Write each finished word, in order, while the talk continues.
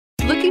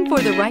Looking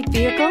for the right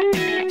vehicle?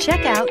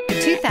 Check out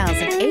the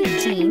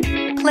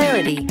 2018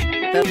 Clarity.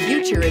 The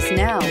future is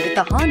now with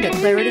the Honda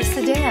Clarity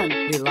sedan.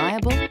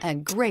 Reliable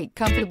and great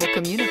comfortable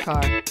commuter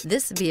car.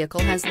 This vehicle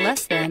has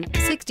less than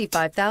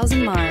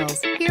 65,000 miles.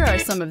 Here are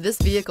some of this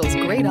vehicle's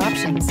great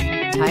options: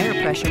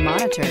 tire pressure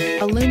monitor,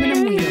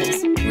 aluminum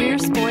wheels, rear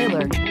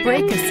spoiler,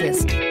 brake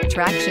assist,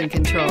 traction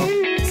control,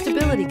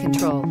 stability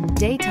control,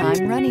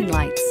 daytime running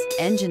lights,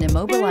 engine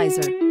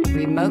immobilizer,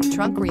 remote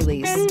trunk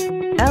release,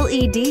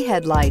 LED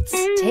headlights.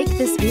 Take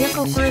this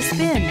vehicle for a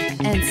spin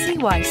and see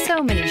why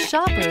so many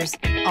shoppers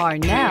are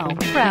now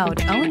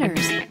proud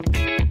owners.